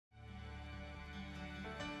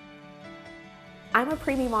I'm a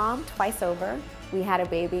preemie mom twice over. We had a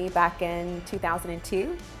baby back in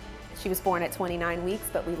 2002. She was born at 29 weeks,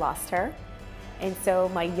 but we lost her. And so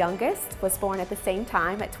my youngest was born at the same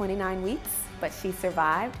time at 29 weeks, but she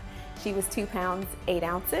survived. She was 2 pounds, 8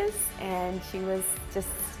 ounces, and she was just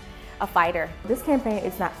a fighter. This campaign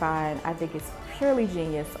is not fine. I think it's purely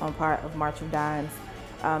genius on part of March of Dimes.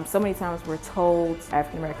 So many times we're told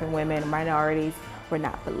African American women, minorities, we're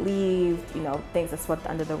not believed, things are swept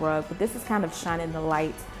under the rug, but this is kind of shining the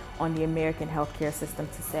light on the American healthcare system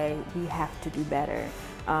to say we have to do better.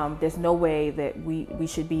 There's no way that we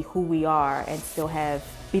should be who we are and still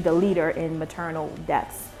be the leader in maternal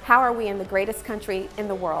deaths. How are we in the greatest country in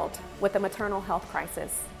the world with a maternal health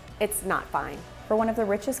crisis? It's not fine. For one of the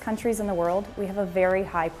richest countries in the world, we have a very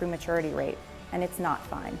high prematurity rate, and it's not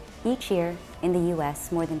fine. Each year in the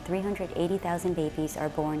U.S., more than 380,000 babies are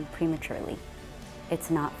born prematurely. It's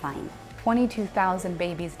not fine. 22,000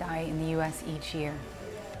 babies die in the U.S. each year.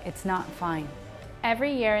 It's not fine.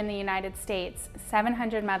 Every year in the United States,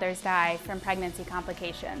 700 mothers die from pregnancy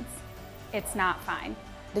complications. It's not fine.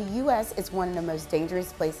 The U.S. is one of the most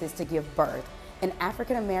dangerous places to give birth, and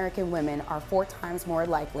African American women are 4 times more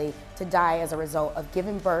likely to die as a result of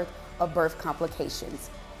giving birth or birth complications.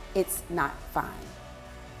 It's not fine.